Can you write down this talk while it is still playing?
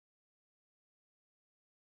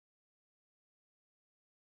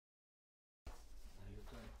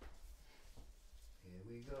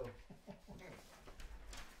we go.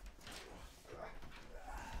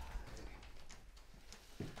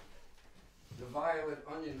 The violet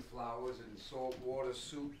onion flowers in saltwater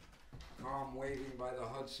soup, calm waving by the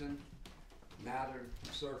Hudson, matter,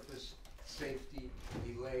 surface, safety,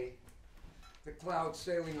 delay. The cloud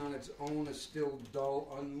sailing on its own, a still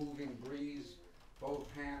dull, unmoving breeze, both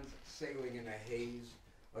hands sailing in a haze,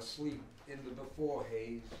 asleep in the before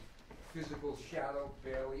haze, physical shadow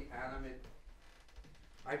barely animate.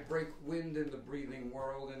 I break wind in the breathing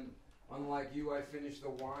world, and unlike you, I finish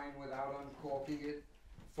the wine without uncorking it,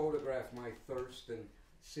 photograph my thirst, and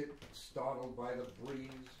sit startled by the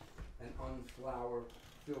breeze, an unflower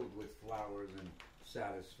filled with flowers and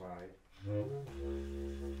satisfied.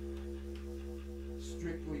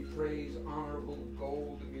 Strictly praise honorable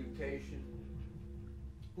gold mutation.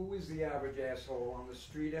 Who is the average asshole on the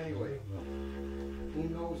street anyway? Who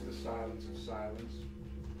knows the silence of silence?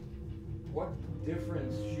 What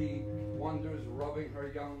difference, she wonders, rubbing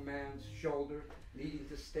her young man's shoulder, needing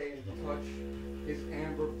to stay in touch, his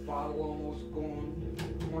amber bottle almost gone,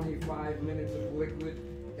 25 minutes of liquid,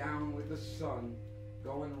 down with the sun,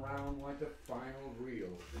 going round like the final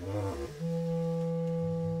reel.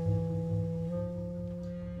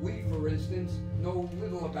 We, for instance, know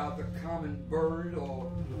little about the common bird, or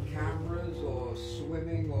cameras, or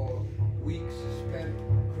swimming, or weeks spent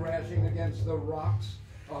crashing against the rocks,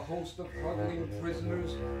 a host of huddling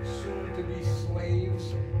prisoners, soon to be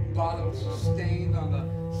slaves, bottom sustained on the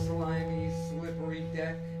slimy, slippery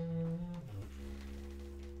deck.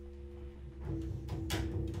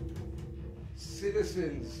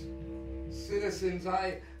 Citizens, citizens,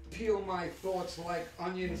 I peel my thoughts like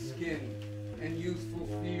onion skin and youthful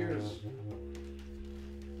fears,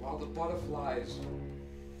 while the butterflies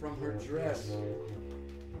from her dress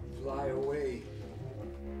fly away.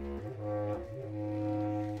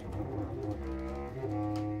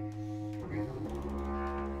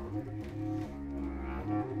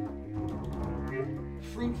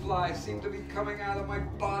 Fruit flies seem to be coming out of my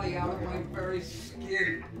body, out of my very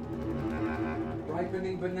skin.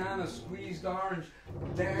 Ripening banana, squeezed orange,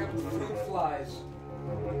 damn fruit flies.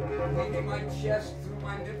 Leaving my chest through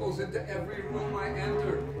my nipples into every room I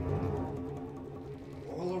enter.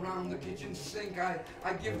 All around the kitchen sink, I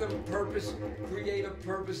give them purpose, create a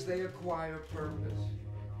purpose, they acquire purpose.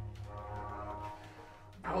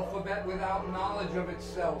 Alphabet without knowledge of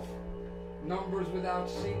itself, numbers without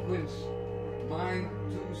sequence, mind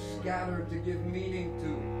too scattered to give meaning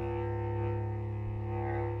to.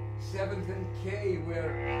 7th and K,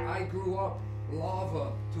 where I grew up,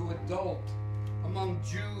 lava to adult, among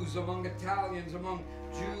Jews, among Italians, among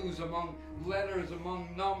Jews, among letters,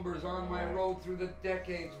 among numbers, on my road through the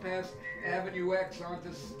decades, past Avenue X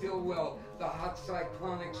onto Stillwell, the hot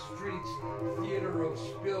cyclonic streets, theater of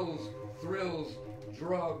spills, thrills,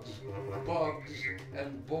 drugs, bugs,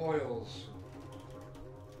 and boils.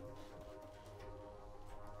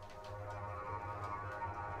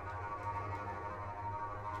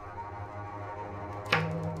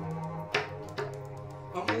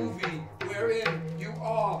 A movie wherein you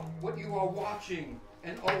are what you are watching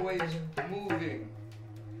and always moving.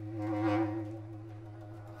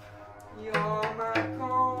 You're my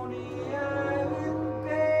Coney Island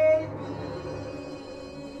baby.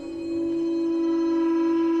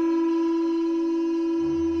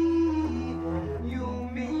 You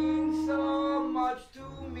mean so much to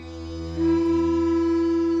me.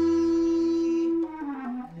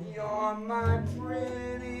 You're my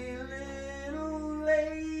pretty little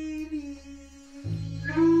lady.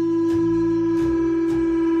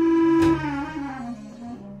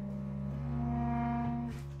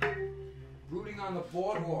 Brooding on the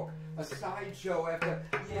boardwalk, a sideshow after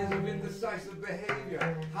years of indecisive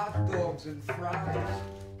behavior, hot dogs and fries.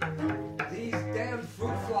 These damn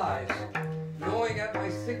fruit flies, gnawing at my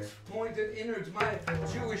six-pointed innards, my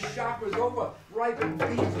Jewish shoppers over ripened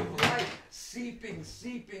beads of light, seeping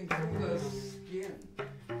through the skin.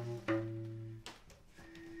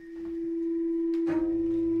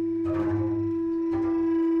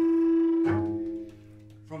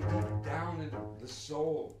 From deep down in the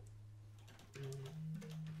soul,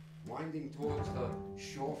 winding towards the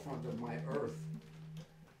shorefront of my earth,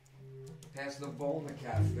 past the Volna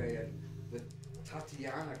Cafe and the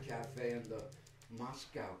Tatiana Cafe and the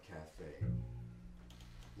Moscow Cafe,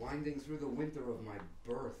 winding through the winter of my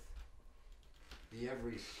birth, the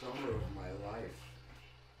every summer of my life,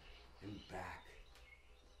 and back,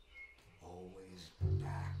 always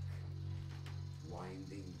back,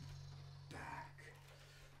 winding back,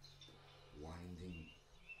 winding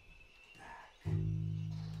back,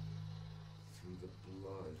 through the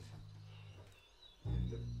blood and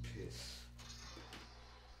the piss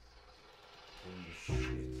shit.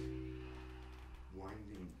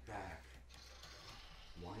 Winding back.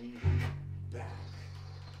 Winding back.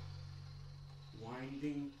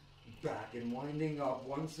 Winding back and winding up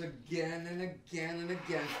once again and again and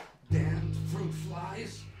again. Damned fruit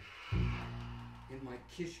flies in my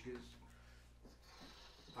kishkas,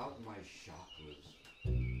 out my chakras,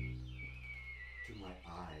 to my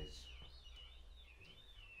eyes.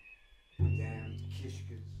 Damned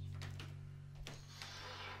kishkas,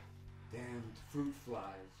 damned fruit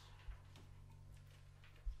flies,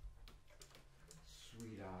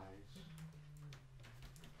 sweet eyes.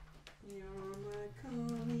 You're my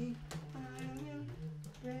Connie, I'm your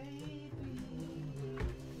baby.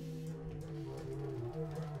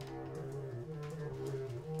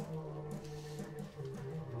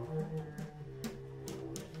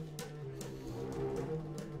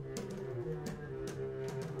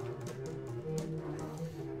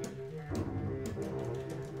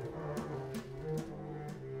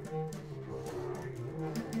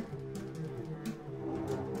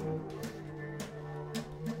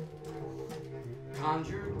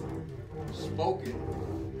 Conjured, spoken,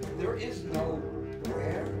 there is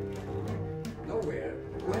nowhere.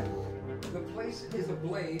 When the place is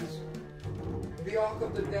ablaze, the arc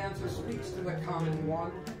of the dancer speaks to the common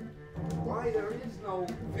one. Why there is no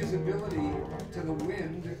visibility to the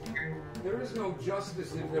wind, there is no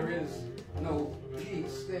justice if there is no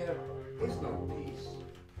peace, there is no peace.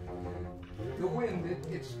 The wind,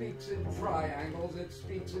 it speaks in triangles, it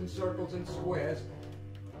speaks in circles and squares.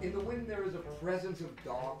 In the wind there is a presence of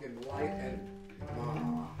dark and light and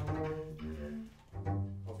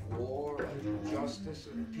of war and justice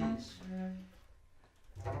and peace.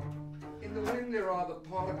 In the wind there are the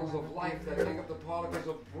particles of life that make up the particles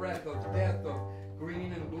of breath, of death, of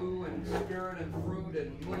green and blue and spirit and fruit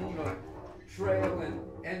and moon, of trail and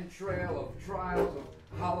entrail, of trials, of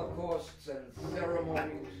holocausts and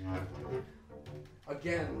ceremonies.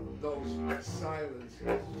 Again, those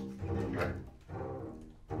silences.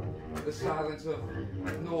 The silence of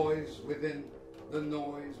noise within the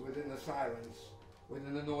noise, within the silence,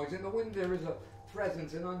 within the noise. In the wind there is a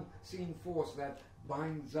presence, an unseen force that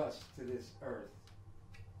binds us to this earth.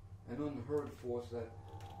 An unheard force that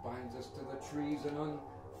binds us to the trees, an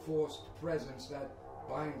unforced presence that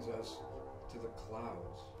binds us to the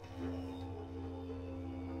clouds.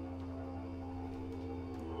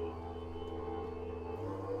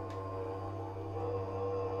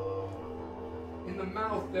 In the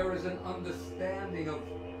mouth there is an understanding of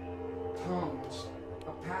tongues,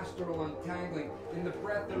 a pastoral untangling. In the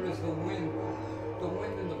breath there is the wind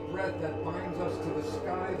in the breath that binds us to the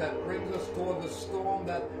sky, that brings us toward the storm,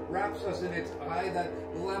 that wraps us in its eye, that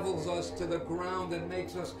levels us to the ground and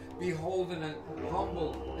makes us beholden and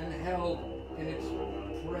humble and held in its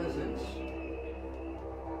presence.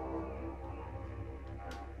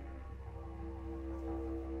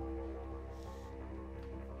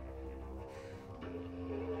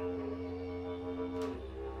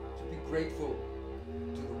 Grateful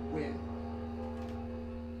to the wind.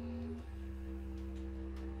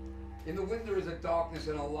 In the wind there is a darkness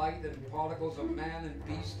and a light and particles of man and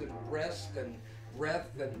beast and breast and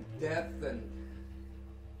breath and death and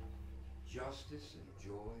justice and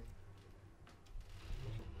joy.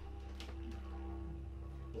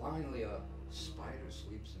 Blindly a spider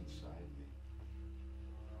sleeps inside me.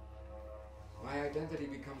 My identity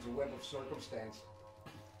becomes a web of circumstance,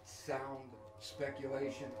 sound,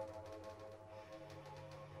 speculation,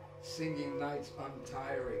 singing night's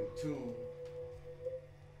untiring tune.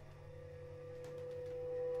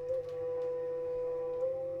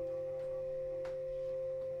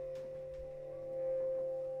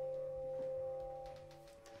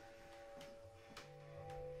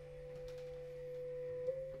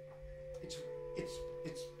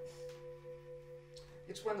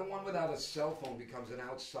 It's when the one without a cell phone becomes an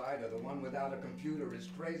outsider, the one without a computer is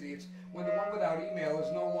crazy. It's when the one without email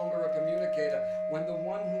is no longer a communicator, when the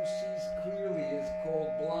one who sees clearly is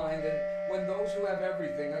called blind, and when those who have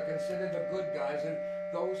everything are considered the good guys and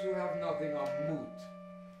those who have nothing are moot.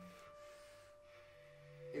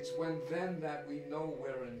 It's when then that we know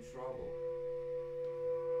we're in trouble.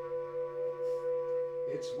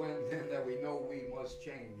 It's when then that we know we must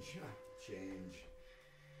change. Change.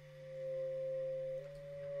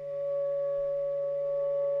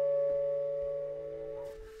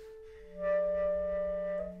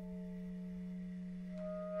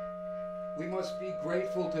 We must be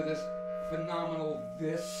grateful to this phenomenal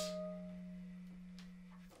this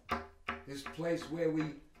place where we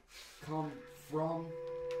come from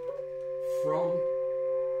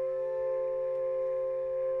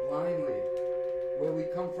blindly. Where we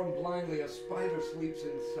come from blindly, a spider sleeps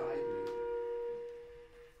inside me.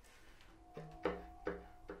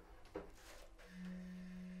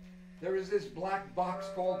 There is this black box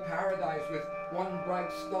called paradise with one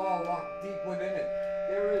bright star locked deep within it.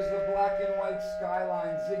 There is the black and white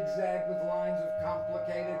skyline zigzagged with lines of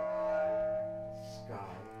complicated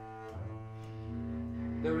sky.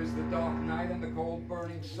 There is the dark night and the cold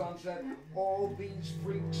burning sunset. All these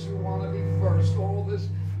freaks who want to be first. All this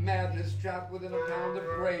madness trapped within a pound of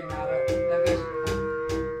gray matter.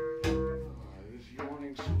 And this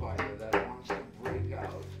yawning spider that wants to break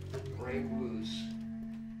out, break loose.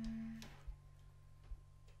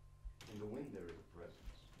 In the wind there is a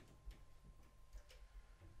presence.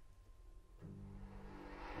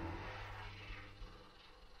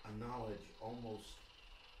 A knowledge almost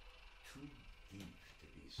too deep to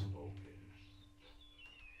be spoken.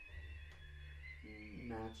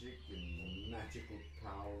 Magic and magical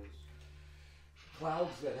powers.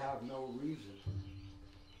 Clouds that have no reason.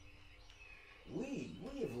 We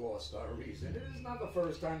have lost our reason. It is not the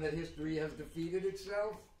first time that history has defeated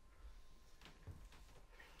itself.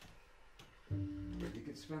 But you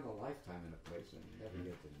could spend a lifetime in a place and never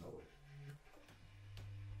get to know it.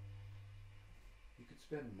 You could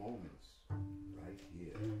spend moments right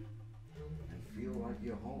here and feel like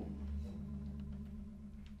you're home.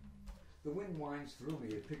 The wind winds through me,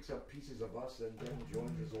 it picks up pieces of us and then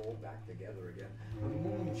joins us all back together again. The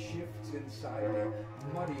moon shifts inside me,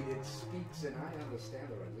 muddied, it speaks and I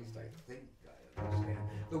understand, or at least I think I understand.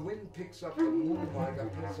 The wind picks up the moon like a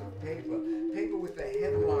piece of paper, paper with the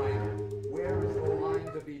headline, where is the line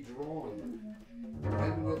to be drawn?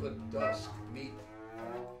 When will the dusk meet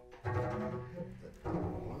the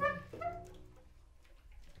dawn?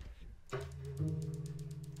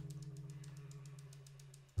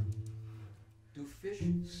 Do fish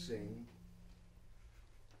sing?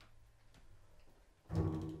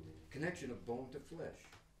 Connection of bone to flesh.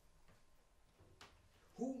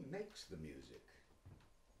 Who makes the music?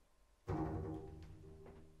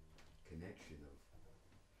 Connection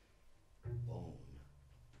of bone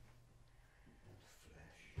and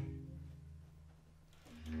flesh.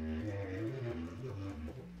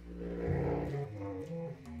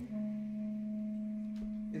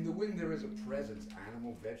 In the wind there is a presence,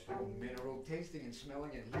 animal, vegetable, mineral, tasting and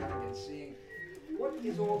smelling and hearing and seeing. What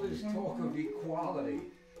is all this talk of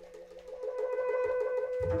equality?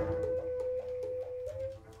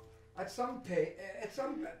 At some page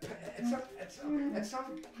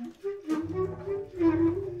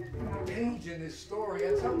in this story,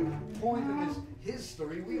 at some point in this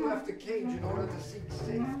history, we left the cage in order to seek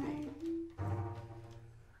safety.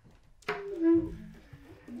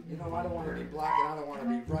 You know, I don't want to be black, and I don't want to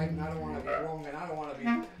be right, and I don't want to be wrong, and I don't want to be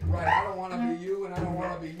right. I don't want to be you, and I don't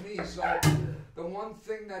want to be me. So the one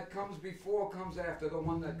thing that comes before comes after, the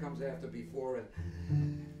one that comes after before, and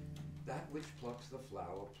that which plucks the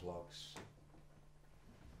flower plucks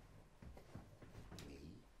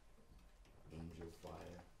me, angel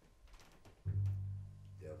fire,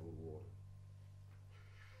 devil water.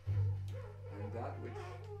 And that which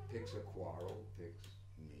picks a quarrel picks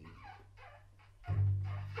me.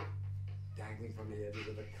 Dangling from the edges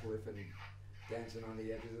of the cliff and dancing on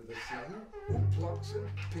the edges of the sea. Who plucks and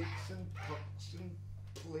picks and pucks and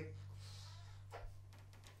plicks?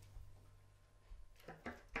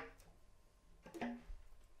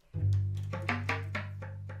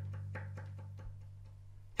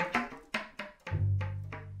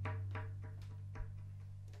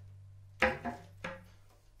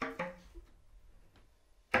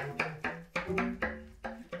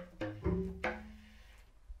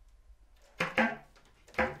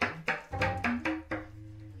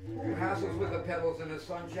 With the pebbles in a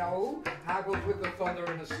sun shower, who haggles with the thunder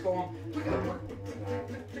in a storm.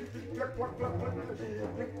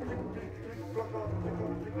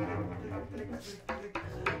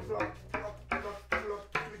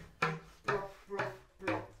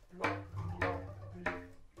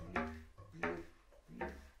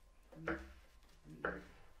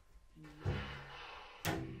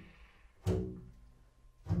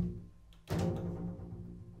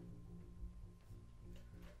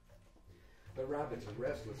 The rabbits are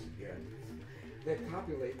restless again. They're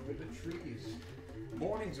copulating with the trees.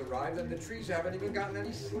 Morning's arrived and the trees haven't even gotten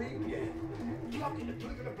any sleep yet.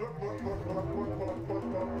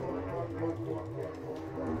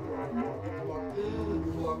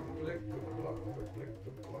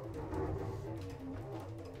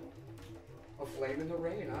 A flame in the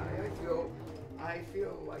rain. I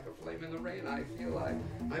feel like a flame in the rain. I feel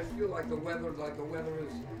like the weather, like the weather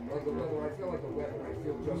is like the weather. I feel like the weather. I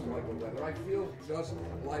feel just like the weather. I feel just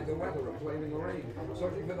like the weather, a flame in the rain.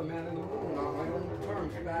 Searching for the man in the moon on my own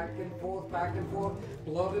terms, back and forth,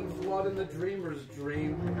 blood and flood in the dreamer's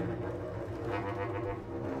dream.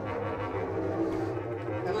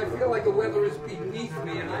 And I feel like the weather is beneath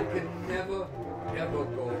me and I can never, ever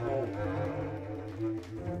go home.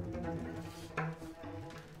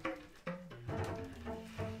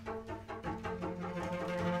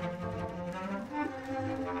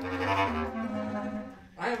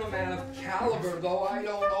 I am a man of caliber, though I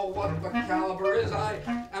don't know what the caliber is. I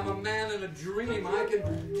am a man in a dream. I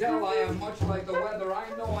can tell I am much like the weather. I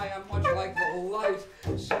know I am much like the light.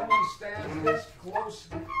 Someone stands this close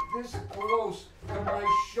to my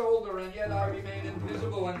shoulder, and yet I remain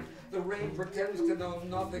invisible, and the rain pretends to know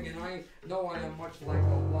nothing, and I know I am much like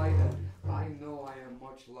the light, and I know I am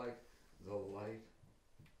much like the light.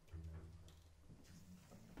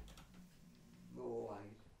 The light.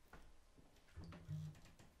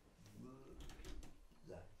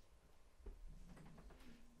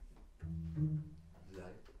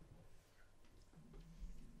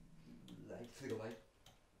 Figure light.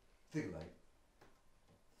 Figure light.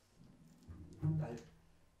 Light.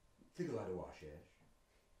 Figure light of wash ash.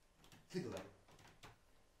 Figure light.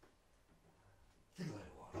 Figure light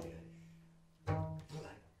of wash ash. Figure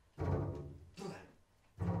light. Figure light.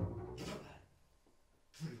 Figure light.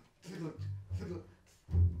 Figure light. Figure light.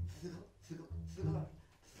 Figure light.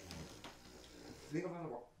 Figure light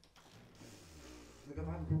of wash. Figure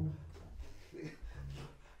light of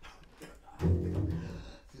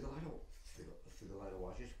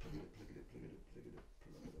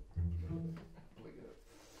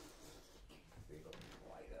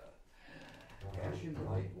Ashen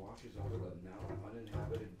light washes over the now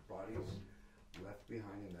uninhabited bodies left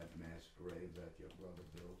behind in that mass grave that your brother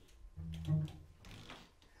built.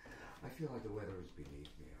 I feel like the weather is beneath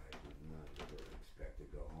me. I do not ever expect to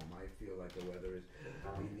go home. I feel like the weather is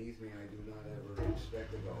beneath me. I do not ever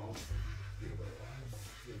expect to go home.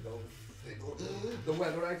 The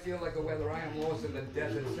weather, I feel like the weather. I am lost in the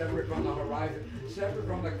desert, separate from the horizon, separate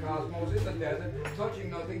from the cosmos, in the desert, touching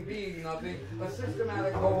nothing, being nothing, a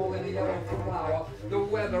systematic hole in a yellow flower. The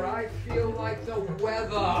weather, I feel like the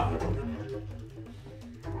weather.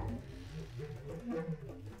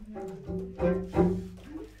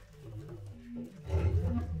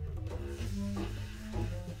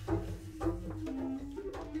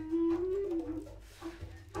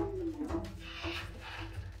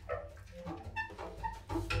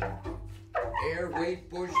 Air, weight,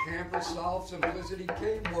 bush, hamper, solve, simplicity,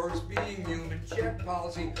 came worse, being human, check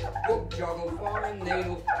policy, book juggle, foreign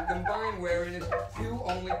natal, combined wariness, few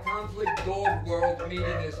only conflict, dog world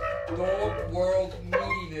meatiness, dog world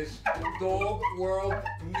meatiness, dog world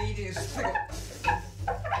meatiness,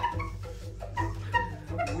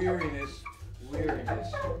 weariness,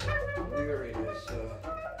 weariness, weariness, I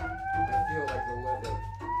feel like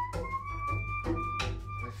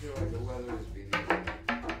the weather is beneath me.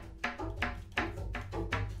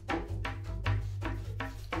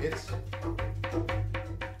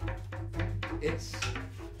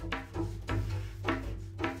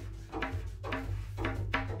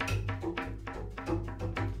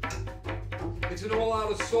 It's an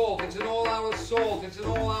all-out assault. It's an all-out assault. It's an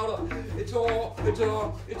all-out. It's an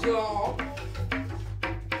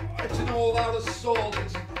all-out assault.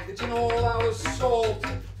 It's an all-out assault.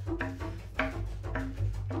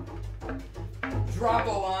 Drop a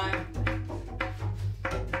line.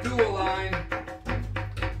 Do a line.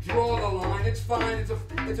 Draw the line. It's fine.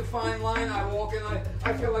 It's a fine line I walk in.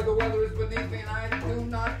 I feel like the weather is beneath me, and I do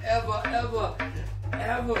not ever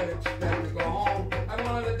expect to go home. I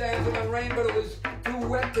wanted to dance in the rain, but it was too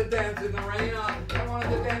wet to dance in the rain. I wanted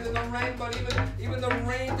to dance in the rain, but even the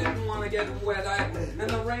rain didn't want to get wet. And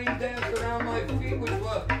the rain danced around my feet, which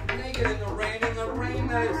were naked in the rain. And the rain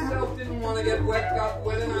that itself didn't want to get wet, got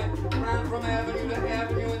wet, and I ran from avenue to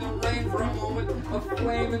avenue in the rain for a moment. A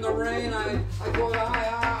flame in the rain. I thought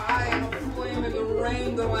I am a flame in the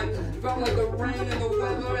rain, though I felt like the rain and the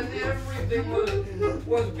weather and everything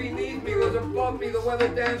was beneath me, was above me. The weather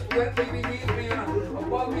danced wetly beneath me and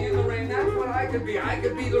above me in the rain. That's what I could be. I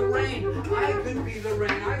could be the rain. I could be the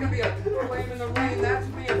rain. I could be a flame in the rain. That's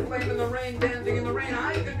me, a flame in the rain, dancing in the rain.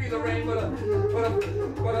 I could be the rain, but a flame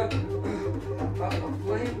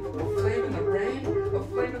in the rain. A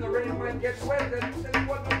flame in the rain might get wet. Then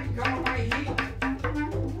what will become of my heat?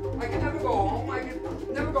 I can never go home. I can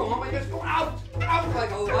never go home. I just go out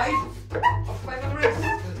like a light. A flame in the rain.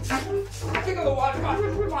 Think of the wash, think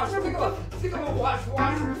of the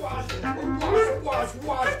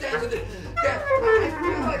wash, dance with it. I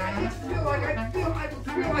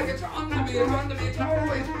feel like it's under me, it's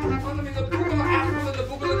always under me, the boogle, the apple, and the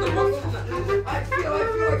boogle, and the buckle, I feel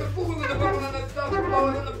like the boogle, and the buckle, and the stuff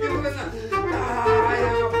blowing, and the bugle, and the, I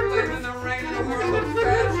am a flame in the rain in a world of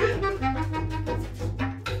fashion.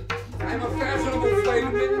 I am a fashionable flame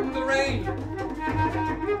in the rain.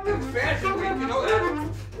 Fashion Week, you know that?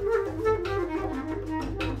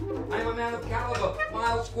 I'm a man of caliber,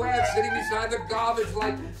 miles squared, sitting beside the garbage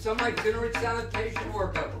like some itinerant sanitation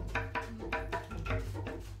worker.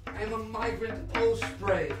 I'm a migrant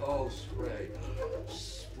spray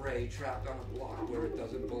trapped on a block where it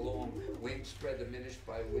doesn't belong. Wing spread diminished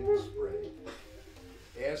by wind spray.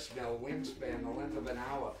 Air smell, wingspan, the length of an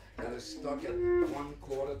hour. Got us stuck at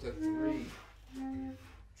 1/4 to 3.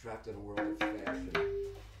 Trapped in a world of fashion.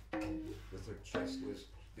 With her chestless,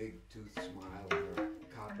 big tooth smile and her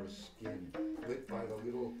copper skin. Lit by the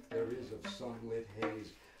little there is of sunlit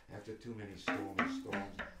haze. After too many stormy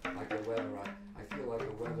storms. Like the weather, I feel like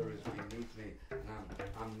the weather is beneath me. And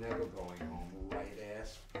I'm never going home. Right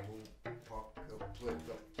ass, pucker,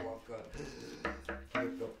 plicker, plucker.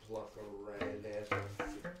 Plicker, plucker, right ass,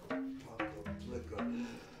 pucker, plicker.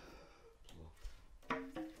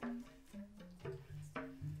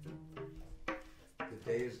 The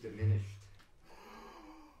day is diminished.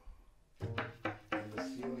 And the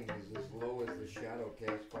ceiling is as low as the shadow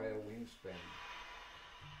cast by a wingspan.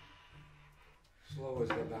 Slow as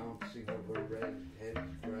the bouncing of her red head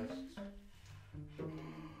breasts.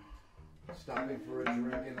 Stopping for a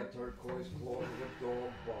drink in the turquoise claws of a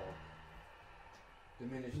dog bark.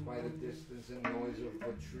 Diminished by the distance and noise of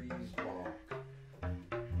the trees bark.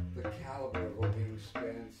 The caliber of a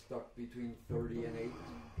wingspan stuck between 30 and 8.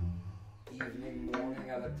 Evening, morning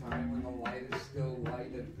at a time when the light is still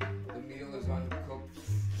light and the meal is uncooked.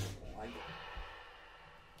 Light.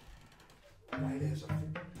 Light as a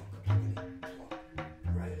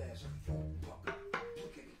right as a full pucker,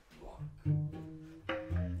 plickety pluck.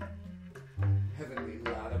 Heavenly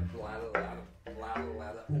ladder, bladder, ladder, bladder,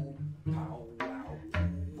 ladder, ooh, pow, wow,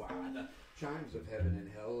 ooh, wah. The chimes of heaven and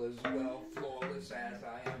hell as well, flawless as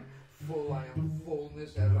I am full, I am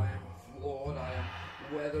fullness as I am flawed, I am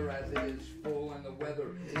weather as it is full, and the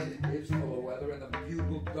weather is full of weather, and the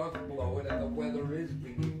bugle doth blow it, and the weather is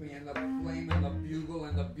beneath me, and the flame and the bugle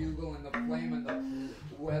and the bugle and the flame and the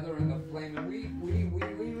weather and the flame, and we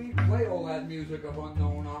play all that music of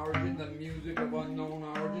unknown origin, the music of unknown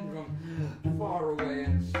origin from far away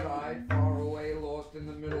inside, far away, lost in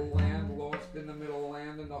the middle land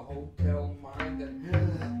in the hotel mind,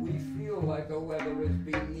 and we feel like the weather is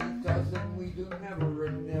beneath us, and we do never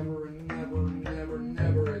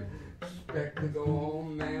expect to go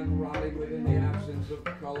home, man, rotting within the absence of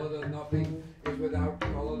color. The nothing is without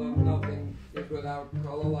color, the nothing is without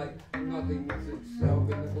color, like nothingness itself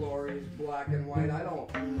in the glorious black and white. I don't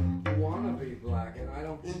want to be black, and I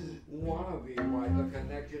don't want to be white. The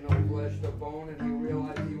connection of flesh to bone, and he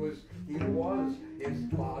realized he was his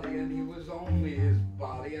body, and he was only his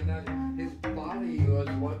body, and that his body was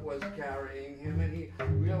what was carrying him, and he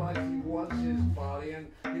realized he was his body, and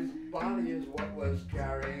his body is what was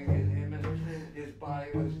carrying him, and his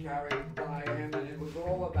body was carried by him, and it was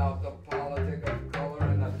all about the politic of color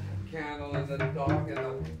and the candle in the dark and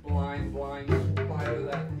the blind spider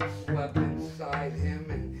that slept inside him,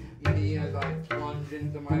 and me as I plunged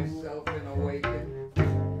into myself and awakened.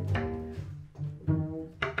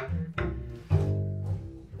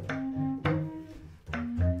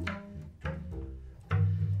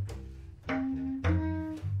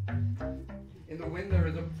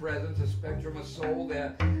 Presence, a spectrum of soul,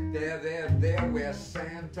 there, where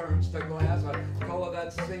sand turns to glass, a color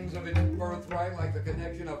that sings of its birthright, like the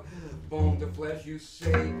connection of bone to flesh. You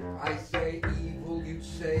say, I say evil, you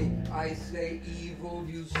say, I say evil,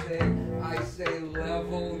 you say, I say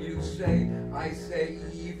level, you say, I say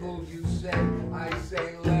evil, you say, I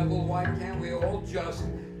say level. Why can't we all just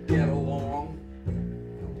get along?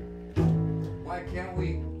 Why can't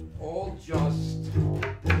we all just...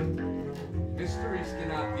 Mysteries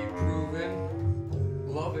cannot be proven.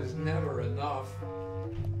 Love is never enough.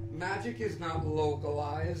 Magic is not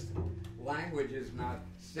localized. Language is not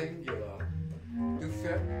singular. Do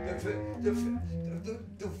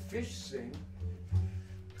fish sing?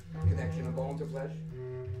 Connection of bone to flesh.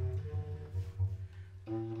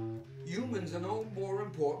 Humans are no more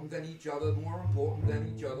important than each other, more important than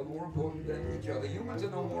each other, more important than each other. Humans are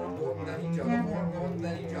no more important than each other, more important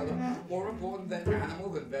than each other, more important than animal,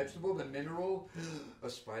 than vegetable, than mineral. A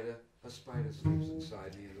spider sleeps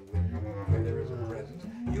inside me in the wind where there is a presence.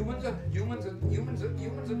 Humans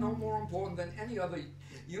are no more important than any other.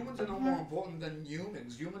 Humans are no more important than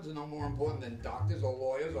humans. Humans are no more important than doctors or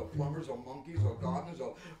lawyers or plumbers or monkeys or gardeners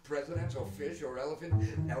or presidents or fish or elephant.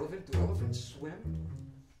 Do elephants swim?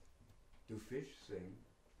 Do fish sing?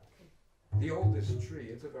 The oldest tree,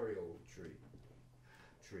 it's a very old tree.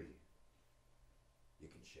 You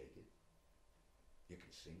can shake it. You can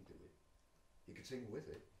sing to it. You can sing with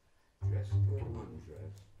it. Dressed or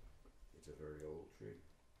undressed. It's a very old tree.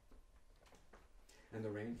 and the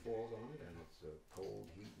rain falls on it, and it's cold,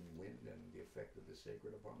 heat, and wind, and the effect of the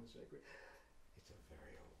sacred upon the sacred. It's a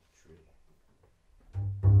very old tree.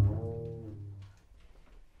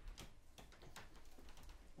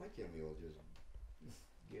 Why can't we all just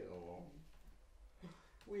get along?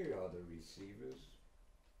 We are the receivers.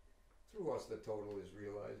 Through us, the total is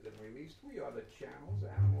realized and released. We are the channels,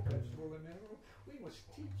 animal, vegetable, and mineral. We must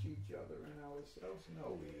teach each other and ourselves.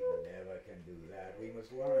 No, we never can do that. We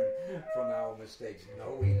must learn from our mistakes.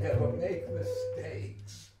 No, we never make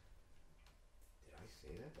mistakes. Did I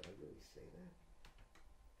say that? Did I really say that?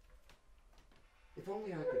 If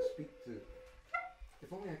only I could speak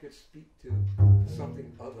to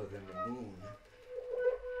something other than the moon.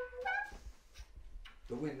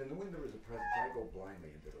 The wind, and the wind there is a presence. I go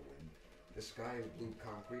blindly into the wind. The sky is blue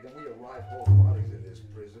concrete, and we arrive whole bodies in this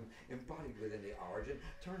prism, embodied within the origin,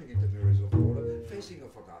 turning into mirrors of water, facing a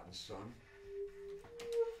forgotten sun.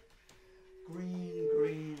 Green,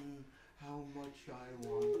 green, how much I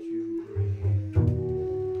want you, green.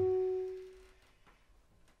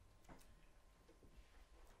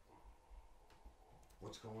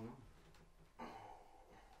 What's going on?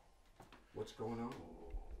 What's going on?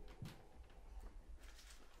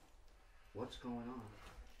 What's going on?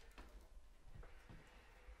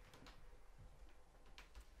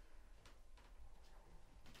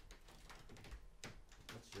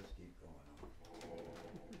 Let's just keep going on.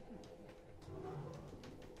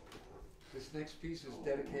 This next piece is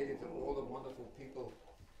dedicated to all the wonderful people,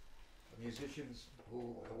 musicians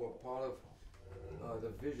who were part of the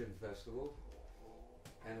Vision Festival,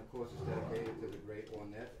 and of course it's dedicated to the great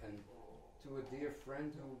Ornette and to a dear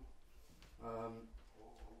friend who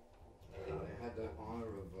I had the honor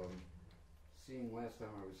of seeing last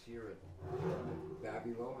time I was here at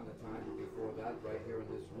Babylon, and the time before that right here in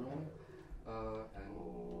this room. And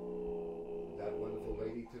that wonderful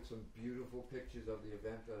lady took some beautiful pictures of the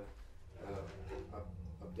event of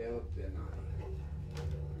Dalachinski.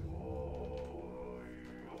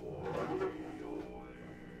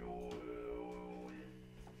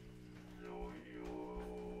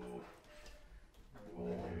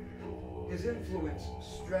 His influence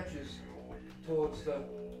stretches towards the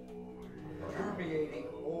permeating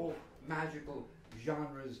all magical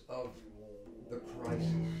genres of the crisis.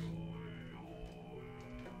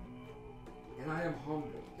 And I am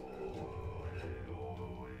humbled.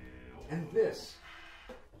 And this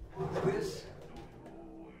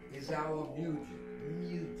is our music.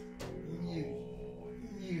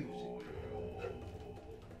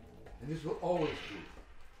 And this will always be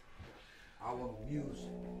our music.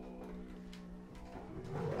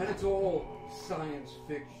 And it's all science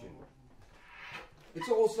fiction. It's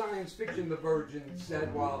all science fiction, the Virgin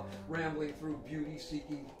said while rambling through beauty,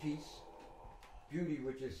 seeking peace. Beauty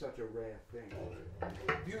which is such a rare thing.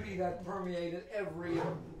 Beauty that permeated every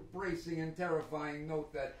bracing and terrifying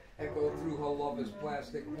note that echoed through her lover's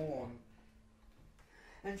plastic horn.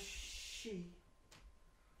 And she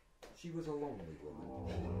was a lonely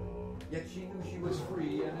woman. Yet she knew she was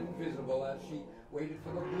free and invisible as she waited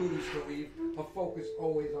for the blues to leave, her focus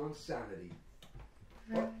always on sanity.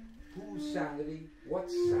 But whose sanity? What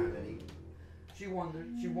sanity? She wondered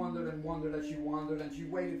and wondered as she wandered, and she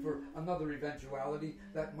waited for another eventuality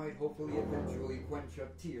that might hopefully eventually quench her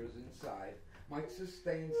tears inside, might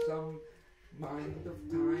sustain some mind of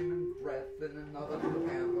time and breath in another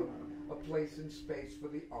anthem, a place and space for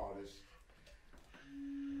the artist.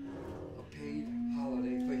 A paid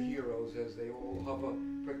holiday for heroes as they all hover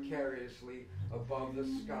precariously above the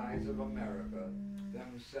skies of America,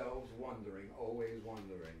 themselves wondering, always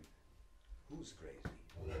wondering, who's crazy?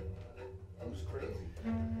 Who's crazy?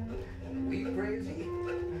 We crazy?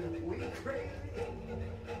 We crazy?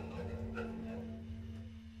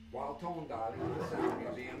 While tone diving at the Sound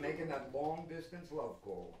Museum, making that long distance love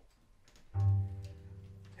call.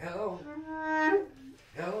 Hello?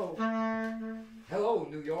 Hello? Hello,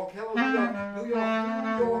 New York. Hello, New York. New York,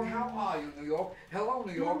 New York. How are you, New York? Hello,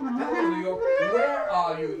 New York. Hello, New York. Where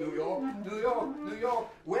are you, New York? New York, New York.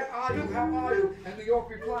 Where are you? How are you? And New York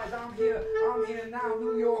replies, I'm here now.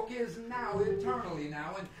 New York is now, eternally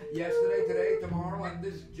now. And yesterday, today, tomorrow, and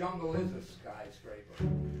this jungle is a skyscraper.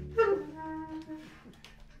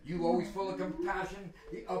 You always full of compassion,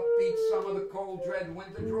 the upbeat summer, the cold dread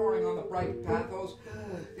winter, drawing on the bright pathos,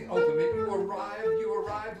 the ultimate. You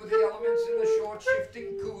arrived with the elements in the short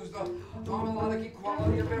shifting coups, the harmonic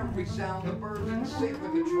equality of every sound, the birds in sync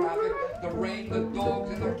with the traffic, the rain, the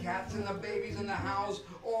dogs and the cats and the babies in the house,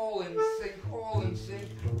 all in sync,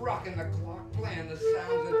 rocking the clock, playing the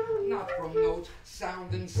sounds, and not from notes,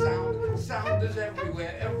 sound and sound. Sound is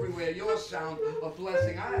everywhere, your sound, a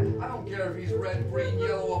blessing. I don't care if he's red, green,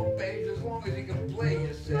 yellow, follow-up page as long as he can play,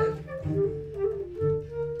 you said.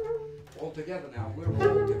 All together now, we're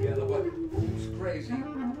all together, but who's crazy?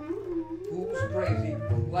 Who's crazy?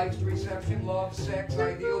 Life's reception, love, sex,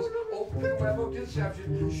 ideals, open web of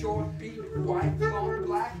deception, short beat, white, long,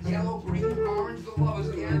 black, yellow, green, orange, the lovers,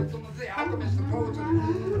 the anthem of the alchemists, the poets,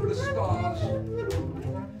 and the stars.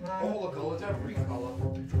 All the colors, every color.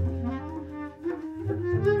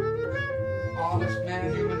 Artist,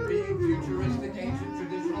 man, human being, futuristic, ancient,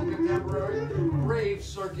 traditional, contemporary, brave,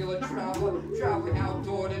 circular traveler, traveling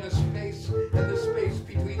outdoor in a space, and the space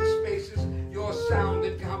between spaces, your sound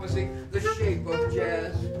encompassing the shape of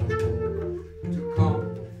jazz to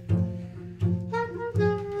come.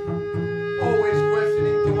 Always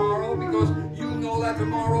questioning tomorrow, because you know that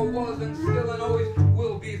tomorrow was and still and always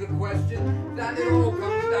will be the question, that it all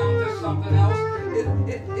comes down to something else.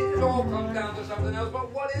 It all comes down to something else,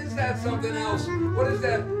 but what is that something else? What is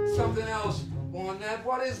that something else? On that,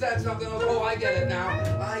 what is that something else? Oh, I get it now.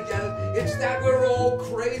 I get it. It's that we're all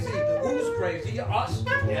crazy. Who's crazy? Us?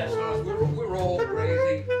 Yes, us. We're all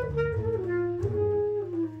crazy.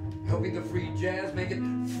 Helping to free jazz, make it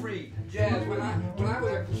free jazz. When I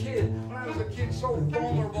was a kid, so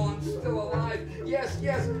vulnerable and still alive. Yes,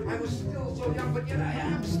 I was still so young, but yet I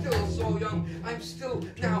am still so young. I'm still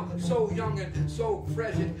now so young and so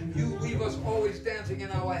fresh. And you leave us always dancing in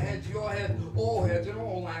our heads, your head, all heads in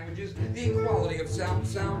all languages. The equality of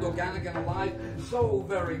sound, organic and alive, so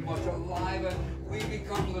very much alive. And we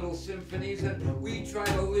become little symphonies, and we try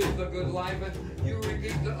to live the good life. And you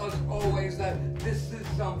repeat to us always that this is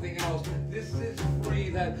something else. This is free.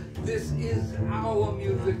 That this is our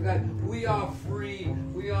music. That we are free.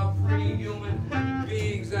 We are free human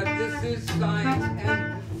beings. That this is science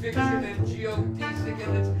and fiction and geodesic,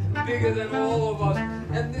 and it's bigger than all of us.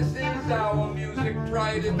 And this is our music,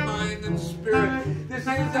 pride in mind and spirit. This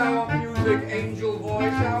is our music, angel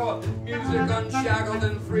voice. Our music, unshackled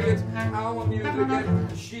and free. It's our music.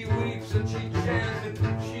 And she weeps and she chants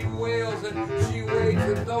and she wails and she waits,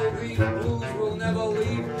 and though these blues will never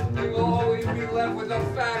leave, we will always be left with the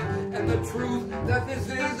fact and the truth that this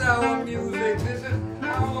is our music. This is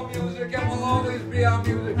our music and will always be our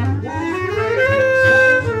music. Who's crazy?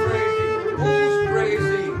 Who's crazy? Who's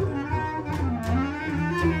crazy?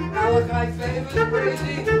 Malachi Favor's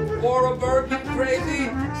crazy, Laura Bergen crazy,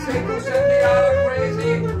 Seiko Sendiata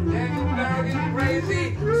crazy, Daniel Berrigan crazy,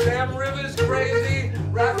 Sam Rivers crazy,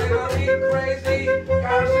 Raphael crazy,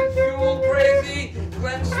 Harrison Fuel crazy,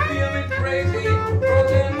 Glenn Spearman crazy,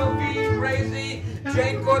 Roseanne Levine crazy,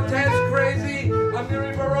 Jane Cortez crazy,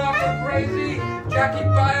 Amiri Baraka crazy, Jackie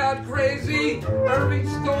Bayard crazy, Irving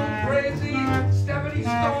Stone crazy, Stephanie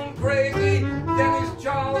Stone crazy, Dennis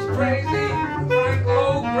Charles crazy, Frank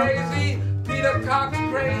Lowe crazy, Peter Cox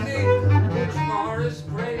crazy, Rich Morris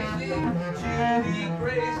crazy, Judy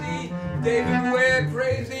crazy, David Ware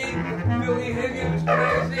crazy, Billy Higgins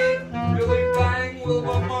crazy, Billy Bang,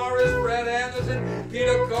 Wilbur Morris, Fred Anderson,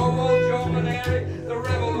 Peter Cowell, Joe Maneri, the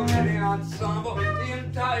Revolutionary Ensemble, the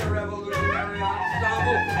entire Revolutionary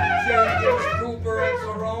Ensemble, Jenkins, Cooper, and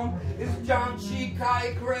Cerrone. Is John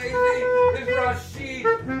Shikai crazy? Is Rashid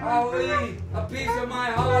Ali a piece of my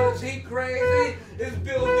heart? Is he crazy? Is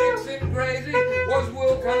Bill Dixon crazy? Was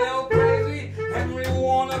Will Connell crazy? Henry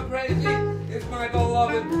Warner crazy? Is my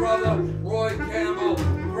beloved brother Roy Campbell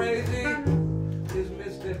crazy? Is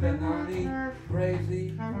Mr. Benani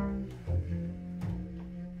crazy?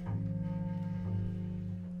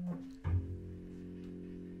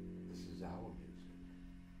 This is our music.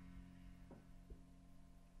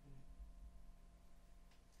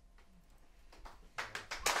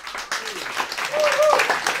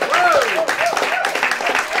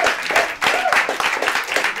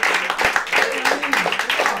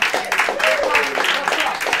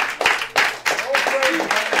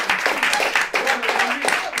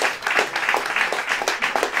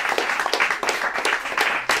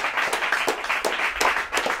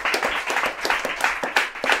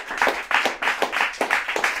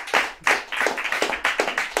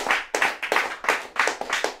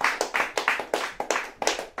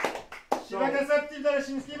 Sylvain Kassap,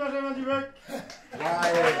 Dalachinski, Bertrand Duboc.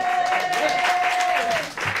 Right.